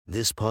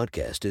This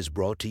podcast is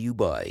brought to you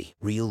by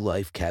Real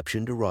Life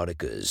Captioned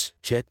Eroticas.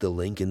 Check the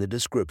link in the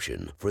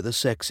description for the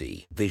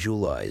sexy,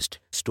 visualized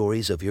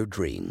stories of your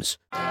dreams.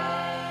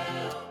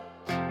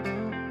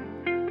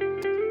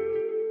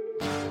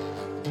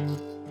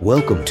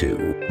 Welcome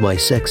to My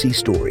Sexy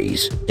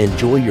Stories.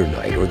 Enjoy your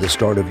night or the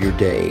start of your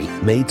day,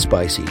 made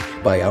spicy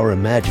by our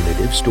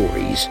imaginative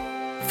stories.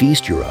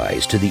 Feast your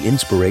eyes to the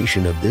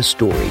inspiration of this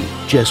story,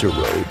 Jessa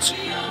Rhodes.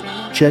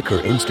 Check her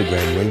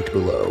Instagram linked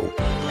below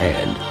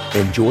and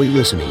enjoy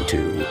listening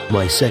to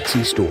My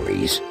Sexy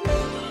Stories.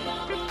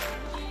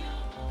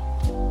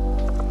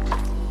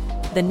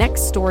 The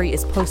next story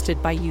is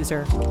posted by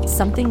user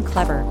Something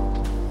Clever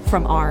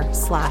from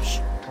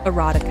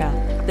r/erotica.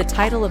 The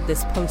title of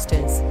this post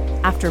is,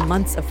 "After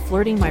months of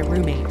flirting my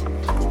roommate,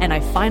 and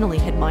I finally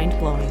had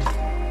mind-blowing,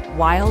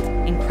 wild,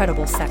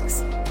 incredible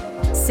sex."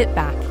 Sit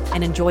back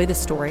and enjoy the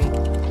story.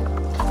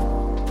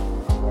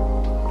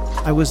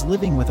 I was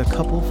living with a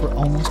couple for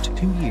almost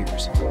 2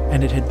 years,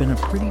 and it had been a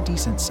pretty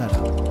decent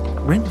setup.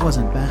 Rent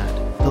wasn't bad,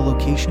 the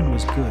location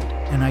was good,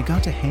 and I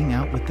got to hang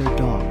out with their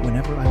dog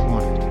whenever I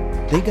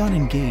wanted. They got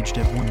engaged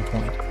at one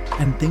point,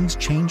 and things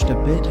changed a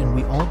bit and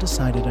we all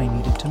decided I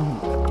needed to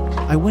move.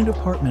 I went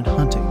apartment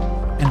hunting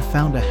and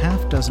found a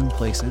half dozen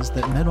places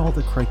that met all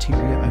the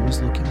criteria I was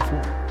looking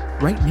for.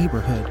 Right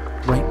neighborhood,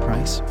 right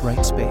price,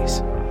 right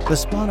space. The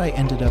spot I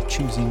ended up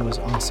choosing was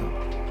awesome.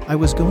 I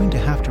was going to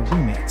have two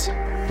roommates,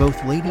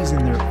 both ladies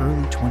in their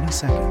early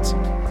 22nd.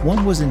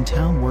 One was in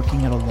town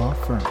working at a law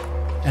firm,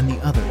 and the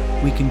other,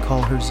 we can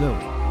call her Zoe,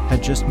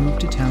 had just moved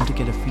to town to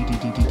get a fee.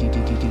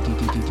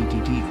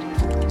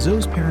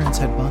 Zoe's parents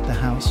had bought the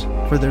house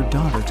for their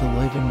daughter to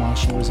live in while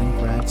she was in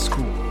grad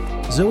school.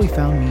 Zoe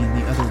found me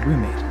and the other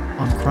roommate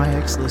on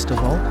Cryek's list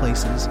of all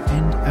places,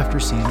 and after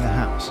seeing the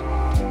house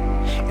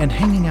and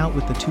hanging out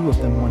with the two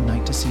of them one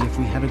night to see if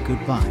we had a good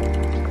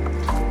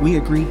vibe, we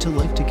agreed to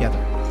live together.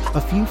 A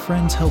few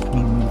friends helped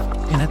me move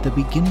in at the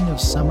beginning of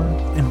summer,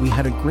 and we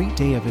had a great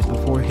day of it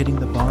before hitting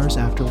the bars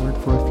afterward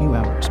for a few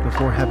hours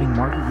before having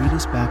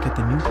margaritas back at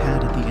the new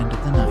pad at the end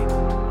of the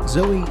night.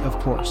 Zoe, of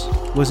course,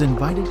 was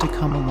invited to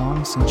come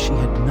along since she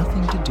had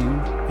nothing to do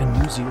and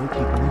knew zero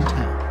people in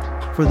town.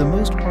 For the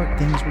most part,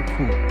 things were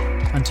cool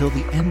until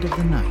the end of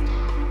the night.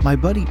 My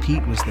buddy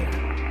Pete was there,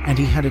 and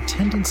he had a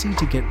tendency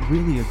to get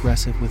really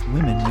aggressive with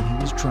women when he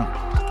was drunk.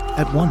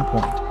 At one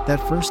point,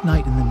 that first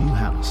night in the new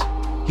house,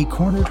 he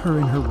cornered her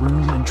in her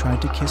room and tried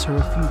to kiss her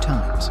a few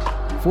times.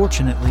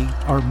 Fortunately,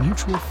 our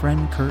mutual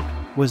friend Kurt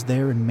was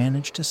there and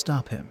managed to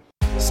stop him,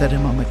 set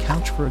him on the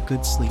couch for a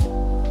good sleep,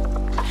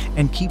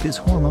 and keep his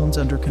hormones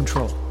under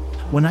control.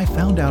 When I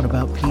found out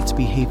about Pete's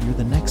behavior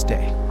the next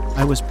day,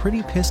 I was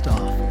pretty pissed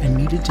off and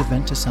needed to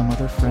vent to some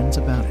other friends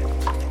about it.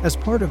 As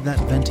part of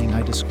that venting,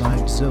 I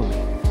described Zoe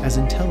as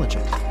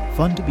intelligent,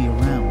 fun to be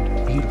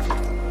around, beautiful.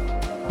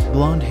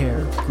 Blonde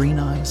hair, green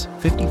eyes,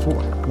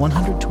 54,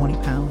 120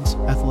 pounds,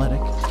 athletic,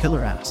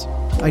 killer ass.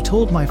 I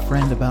told my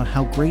friend about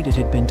how great it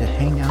had been to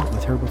hang out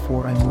with her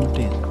before I moved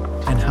in,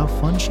 and how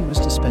fun she was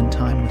to spend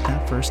time with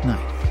that first night.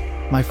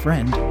 My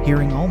friend,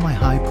 hearing all my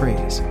high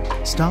praise,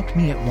 stopped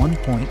me at one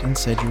point and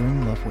said, "You're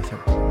in love with her,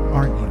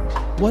 aren't you?"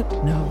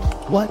 "What? No.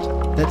 What?"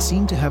 That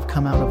seemed to have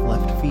come out of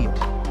left field.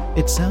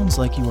 "It sounds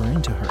like you are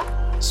into her.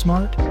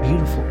 Smart,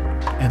 beautiful,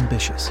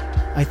 ambitious.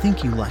 I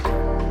think you like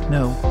her."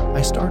 "No,"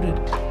 I started.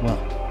 "Well,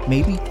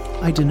 maybe.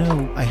 I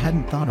dunno, I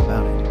hadn't thought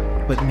about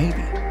it. But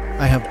maybe.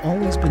 I have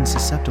always been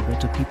susceptible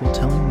to people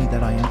telling me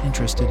that I am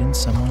interested in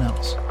someone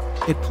else.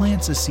 It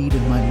plants a seed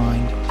in my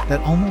mind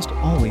that almost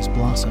always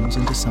blossoms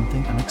into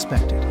something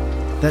unexpected.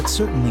 That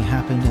certainly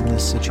happened in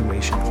this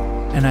situation,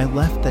 and I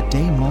left that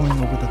day mulling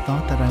over the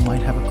thought that I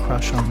might have a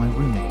crush on my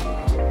roommate.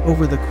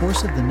 Over the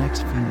course of the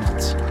next few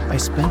months, I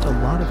spent a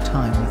lot of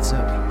time with Zoe.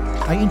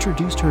 I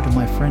introduced her to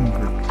my friend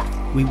group.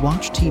 We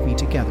watched TV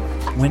together,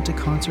 went to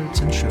concerts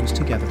and shows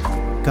together,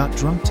 got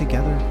drunk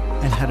together,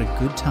 and had a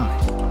good time.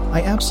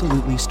 I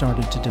absolutely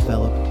started to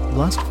develop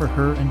lust for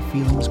her, and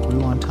feelings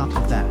grew on top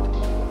of that.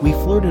 We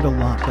flirted a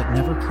lot but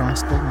never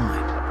crossed the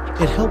line.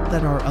 It helped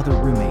that our other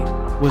roommate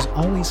was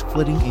always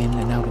flitting in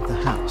and out of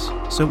the house,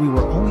 so we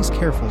were always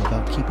careful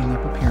about keeping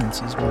up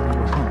appearances while we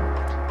were home.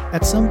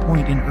 At some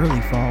point in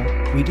early fall,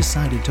 we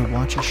decided to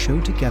watch a show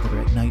together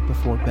at night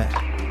before bed.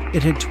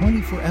 It had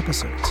 24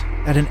 episodes,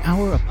 at an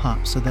hour a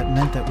pop, so that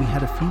meant that we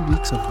had a few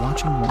weeks of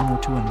watching one or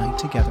two a night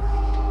together.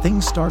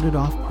 Things started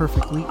off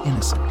perfectly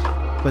innocent,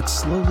 but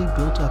slowly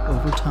built up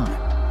over time.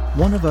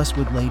 One of us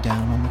would lay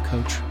down on the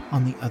couch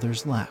on the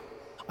other's lap.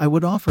 I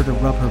would offer to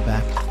rub her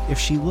back if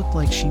she looked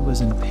like she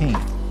was in pain.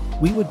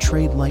 We would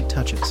trade light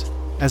touches,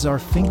 as our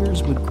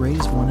fingers would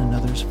graze one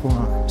another's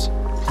forearms.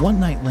 One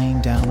night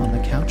laying down on the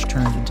couch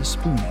turned into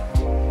spooning.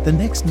 The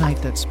next night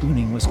that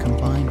spooning was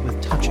combined with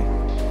touching.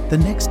 The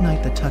next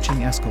night the touching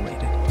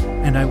escalated,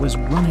 and I was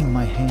running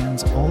my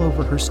hands all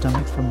over her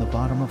stomach from the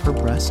bottom of her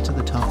breast to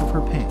the top of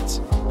her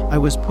pants. I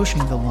was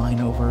pushing the line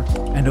over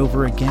and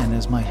over again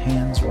as my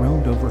hands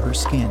roamed over her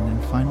skin,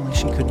 and finally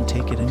she couldn't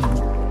take it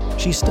anymore.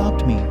 She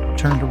stopped me,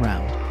 turned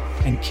around,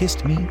 and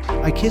kissed me.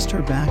 I kissed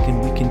her back,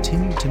 and we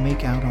continued to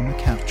make out on the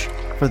couch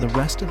for the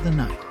rest of the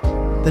night.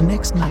 The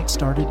next night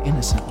started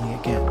innocently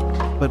again,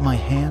 but my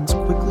hands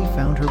quickly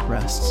found her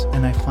breasts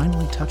and I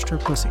finally touched her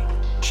pussy.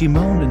 She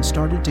moaned and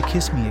started to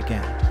kiss me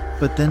again,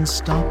 but then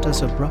stopped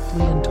us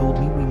abruptly and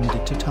told me we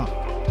needed to talk.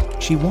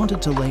 She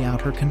wanted to lay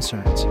out her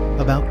concerns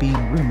about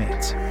being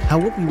roommates, how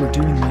what we were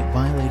doing might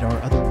violate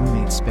our other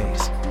roommate's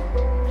space,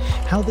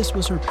 how this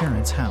was her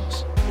parents'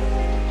 house,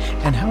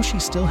 and how she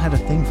still had a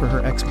thing for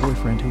her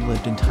ex-boyfriend who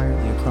lived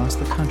entirely across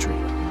the country.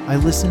 I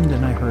listened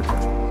and I heard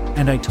her,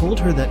 and I told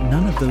her that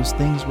none of those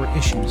things were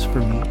issues for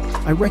me.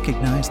 I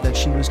recognized that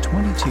she was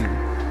 22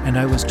 and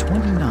I was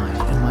 29,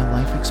 and my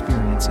life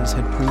experiences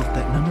had proved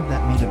that none of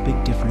that made a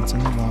big difference in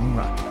the long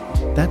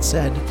run. That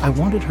said, I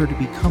wanted her to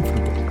be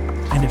comfortable,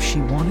 and if she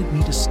wanted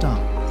me to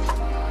stop,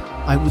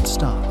 I would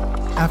stop.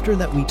 After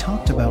that, we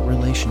talked about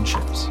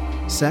relationships,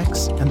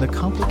 sex, and the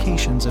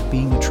complications of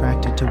being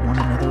attracted to one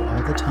another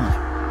all the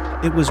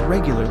time. It was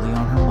regularly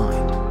on her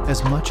mind,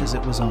 as much as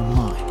it was on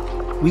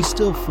mine. We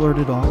still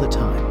flirted all the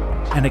time,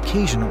 and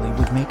occasionally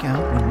would make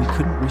out when we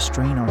couldn't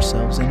restrain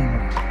ourselves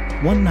anymore.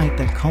 One night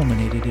that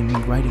culminated in me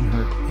writing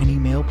her an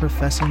email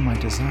professing my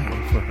desire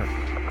for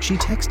her. She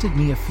texted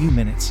me a few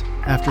minutes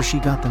after she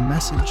got the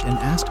message and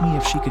asked me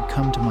if she could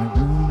come to my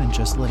room and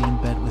just lay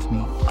in bed with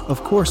me.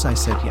 Of course I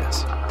said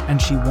yes,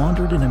 and she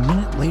wandered in a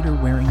minute later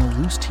wearing a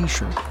loose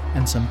t-shirt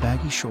and some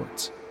baggy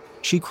shorts.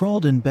 She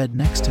crawled in bed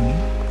next to me,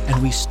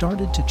 and we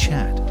started to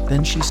chat.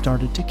 Then she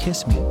started to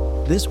kiss me.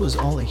 This was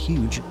all a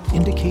huge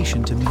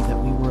indication to me that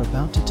we were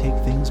about to take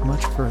things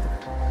much further.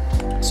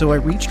 So I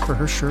reached for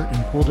her shirt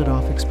and pulled it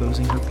off,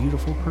 exposing her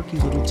beautiful perky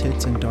little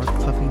tits and dark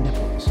puffy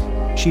nipples.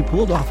 She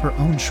pulled off her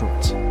own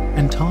shorts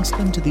and tossed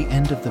them to the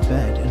end of the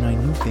bed, and I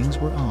knew things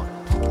were on.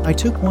 I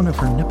took one of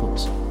her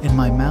nipples in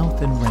my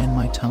mouth and ran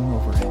my tongue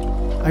over it.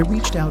 I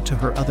reached out to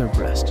her other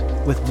breast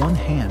with one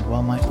hand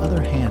while my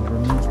other hand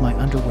removed my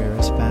underwear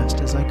as fast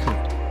as I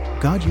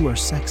could. "God, you are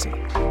sexy,"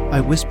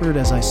 I whispered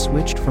as I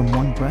switched from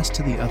one breast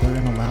to the other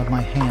and allowed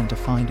my hand to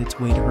find its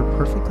way to her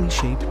perfectly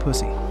shaped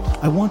pussy.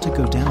 "I want to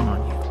go down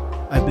on you.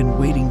 I've been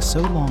waiting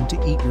so long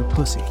to eat your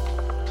pussy."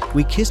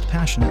 We kissed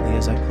passionately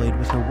as I played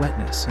with her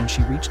wetness, and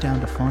she reached down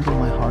to fondle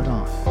my heart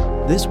off.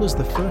 This was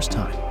the first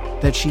time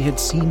that she had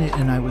seen it,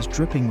 and I was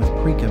dripping with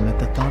precum at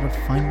the thought of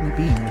finally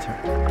being with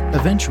her.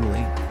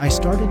 Eventually, I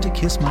started to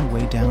kiss my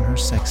way down her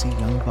sexy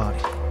young body.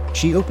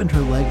 She opened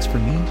her legs for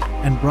me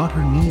and brought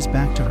her knees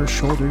back to her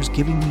shoulders,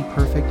 giving me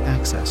perfect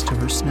access to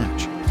her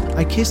snatch.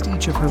 I kissed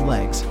each of her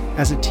legs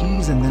as a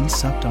tease and then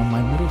sucked on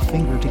my middle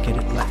finger to get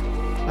it wet.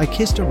 I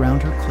kissed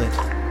around her clit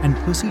and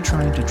pussy,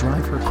 trying to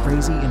drive her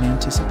crazy in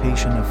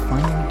anticipation of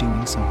finally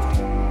doing something.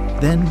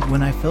 Then,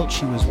 when I felt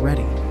she was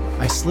ready,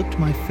 I slipped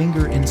my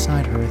finger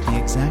inside her. At the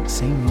exact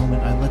same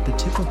moment, I let the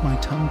tip of my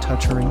tongue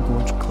touch her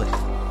engorged clit.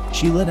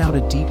 She let out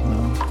a deep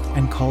moan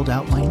and called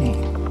out my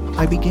name.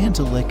 I began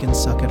to lick and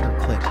suck at her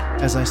clit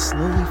as I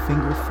slowly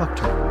finger fucked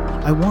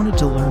her. I wanted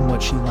to learn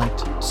what she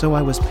liked, so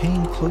I was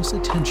paying close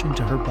attention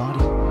to her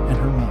body and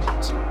her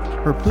moans.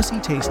 Her pussy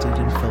tasted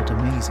and felt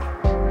amazing.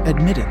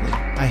 Admittedly,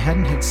 I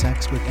hadn't had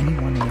sex with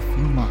anyone in a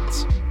few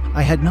months.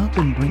 I had not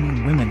been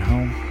bringing women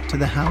home to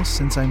the house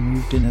since I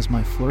moved in, as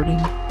my flirting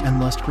and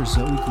lust for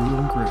Zoe grew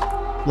and grew.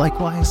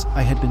 Likewise,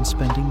 I had been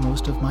spending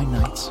most of my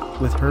nights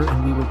with her,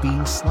 and we were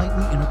being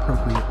slightly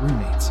inappropriate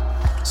roommates.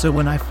 So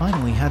when I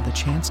finally had the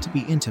chance to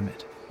be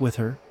intimate with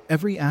her,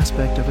 every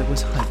aspect of it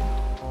was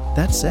heightened.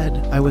 That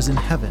said, I was in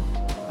heaven.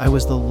 I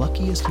was the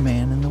luckiest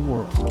man in the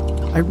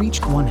world. I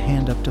reached one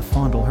hand up to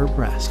fondle her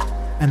breast,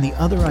 and the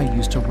other I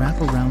used to wrap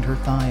around her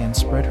thigh and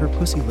spread her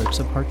pussy lips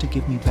apart to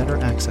give me better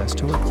access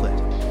to her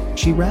clit.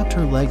 She wrapped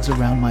her legs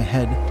around my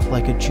head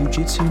like a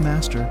jujitsu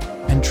master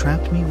and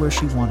trapped me where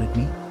she wanted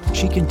me.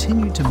 She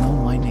continued to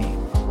moan my name,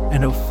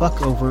 and oh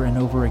fuck, over and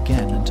over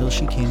again until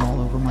she came all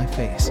over my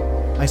face.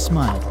 I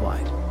smiled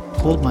wide,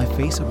 pulled my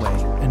face away,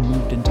 and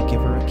moved in to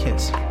give her a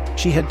kiss.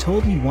 She had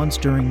told me once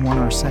during one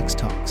of our sex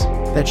talks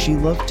that she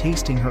loved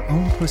tasting her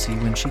own pussy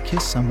when she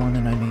kissed someone,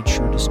 and I made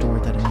sure to store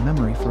that in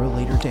memory for a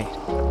later date.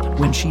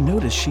 When she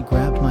noticed, she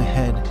grabbed my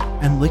head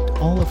and licked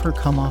all of her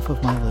cum off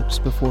of my lips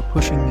before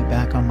pushing me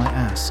back on my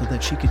ass so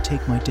that she could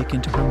take my dick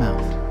into her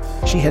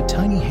mouth. She had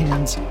tiny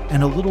hands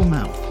and a little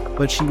mouth,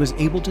 but she was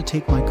able to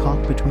take my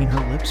cock between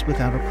her lips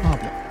without a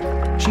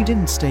problem. She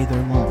didn't stay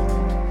there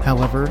long,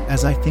 however,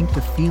 as I think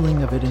the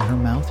feeling of it in her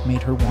mouth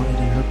made her want it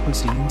in her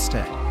pussy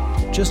instead.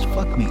 "Just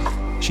fuck me."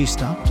 She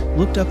stopped,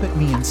 looked up at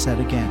me, and said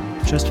again,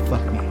 "Just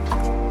fuck me."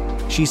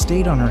 She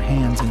stayed on her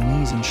hands and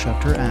knees and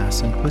shoved her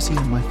ass and pussy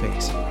in my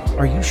face.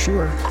 "Are you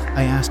sure?"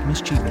 I asked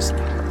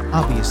mischievously.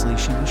 Obviously,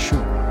 she was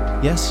sure.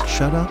 "Yes,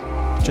 shut up.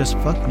 Just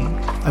fuck me.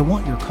 I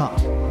want your cock."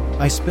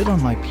 I spit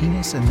on my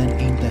penis and then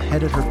aimed the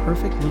head at her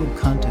perfect little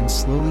cunt and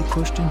slowly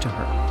pushed into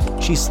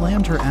her. She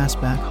slammed her ass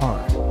back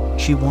hard.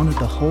 She wanted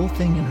the whole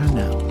thing in her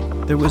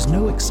now. There was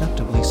no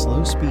acceptably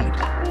slow speed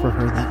for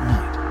her that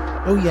night.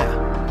 Oh yeah,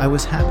 I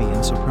was happy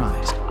and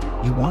surprised.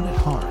 "You want it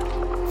hard?"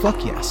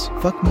 "Fuck yes,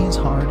 fuck me as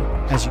hard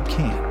as you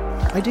can."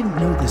 I didn't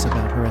know this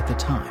about her at the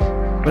time,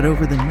 but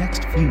over the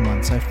next few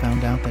months I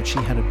found out that she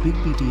had a big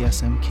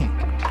BDSM kink.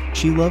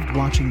 She loved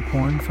watching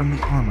porn from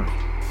the armory,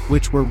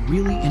 which were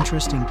really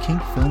interesting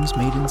kink films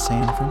made in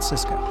San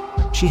Francisco.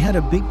 She had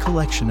a big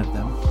collection of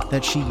them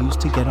that she used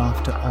to get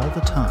off to all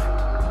the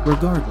time.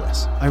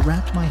 Regardless, I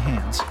wrapped my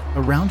hands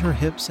around her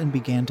hips and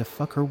began to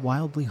fuck her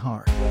wildly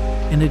hard.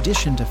 In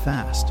addition to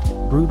fast,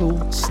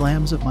 brutal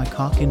slams of my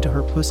cock into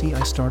her pussy,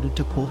 I started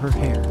to pull her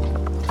hair,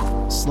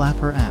 slap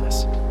her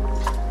ass,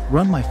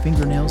 run my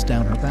fingernails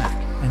down her back,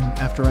 and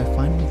after I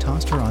finally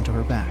tossed her onto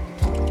her back,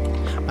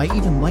 I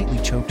even lightly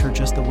choked her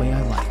just the way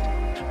I liked.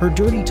 Her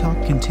dirty talk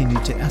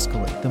continued to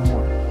escalate the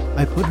more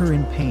I put her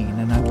in pain,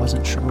 and I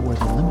wasn't sure where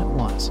the limit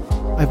was.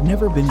 I've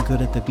never been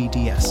good at the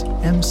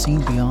BDSM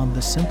scene beyond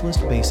the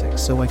simplest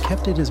basics, so I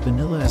kept it as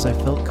vanilla as I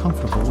felt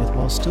comfortable with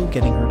while still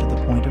getting her to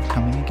the point of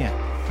coming again.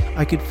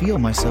 I could feel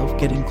myself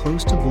getting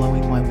close to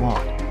blowing my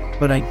wad,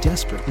 but I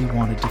desperately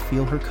wanted to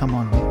feel her come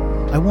on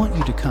me. "I want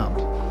you to come,"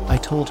 I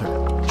told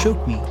her.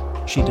 "Choke me,"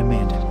 she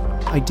demanded.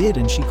 I did,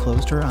 and she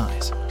closed her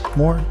eyes.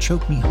 "More,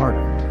 choke me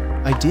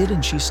harder." I did,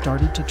 and she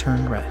started to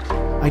turn red.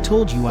 "I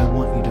told you I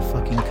want you to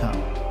fucking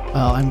come."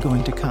 I'm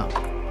going to come.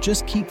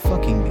 Just keep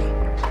fucking me."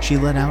 She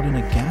let out in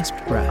a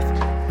gasped breath.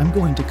 "I'm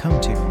going to come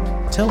too.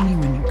 Tell me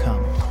when you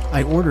come."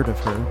 I ordered of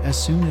her, "As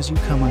soon as you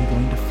come, I'm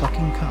going to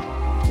fucking come.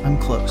 I'm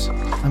close.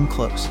 I'm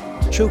close.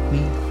 Choke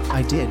me."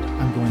 I did.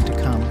 "I'm going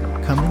to come.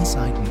 Come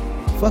inside me.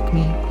 Fuck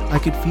me." I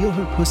could feel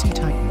her pussy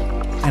tighten,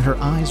 and her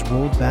eyes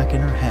rolled back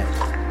in her head.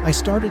 I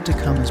started to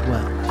come as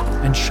well,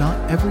 and shot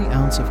every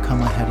ounce of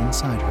cum I had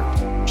inside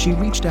her. She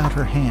reached out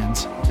her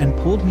hands and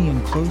pulled me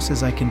in close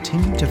as I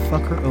continued to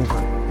fuck her over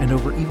and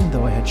over, even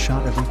though I had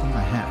shot everything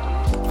I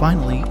had.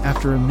 Finally,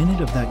 after a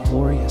minute of that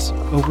glorious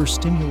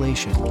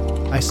overstimulation,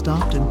 I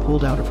stopped and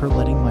pulled out of her,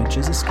 letting my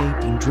jizz escape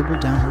and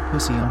dribbled down her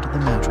pussy onto the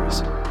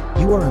mattress.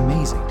 "You are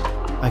amazing,"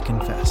 I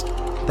confessed.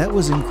 "That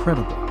was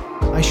incredible.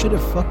 I should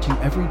have fucked you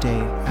every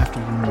day after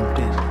you moved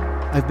in.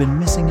 I've been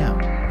missing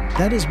out."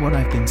 That is what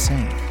I've been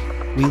saying.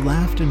 We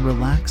laughed and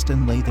relaxed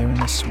and lay there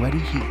in a sweaty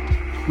heap.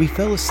 We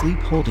fell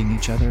asleep holding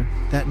each other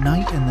that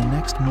night, and the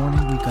next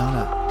morning we got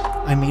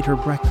up. I made her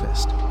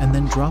breakfast and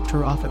then dropped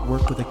her off at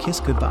work with a kiss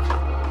goodbye.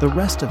 The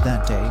rest of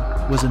that day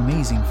was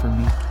amazing for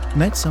me.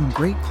 Met some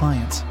great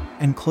clients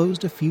and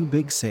closed a few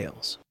big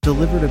sales.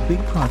 Delivered a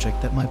big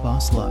project that my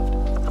boss loved.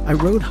 I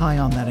rode high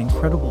on that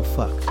incredible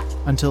fuck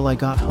until I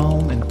got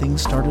home, and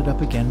things started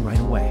up again right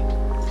away.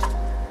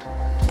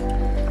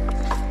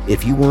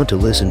 If you want to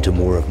listen to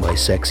more of my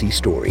sexy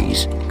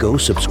stories, go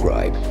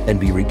subscribe and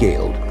be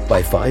regaled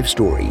by 5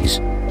 stories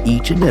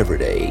each and every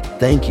day.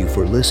 Thank you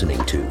for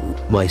listening to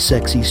My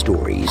Sexy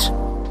Stories.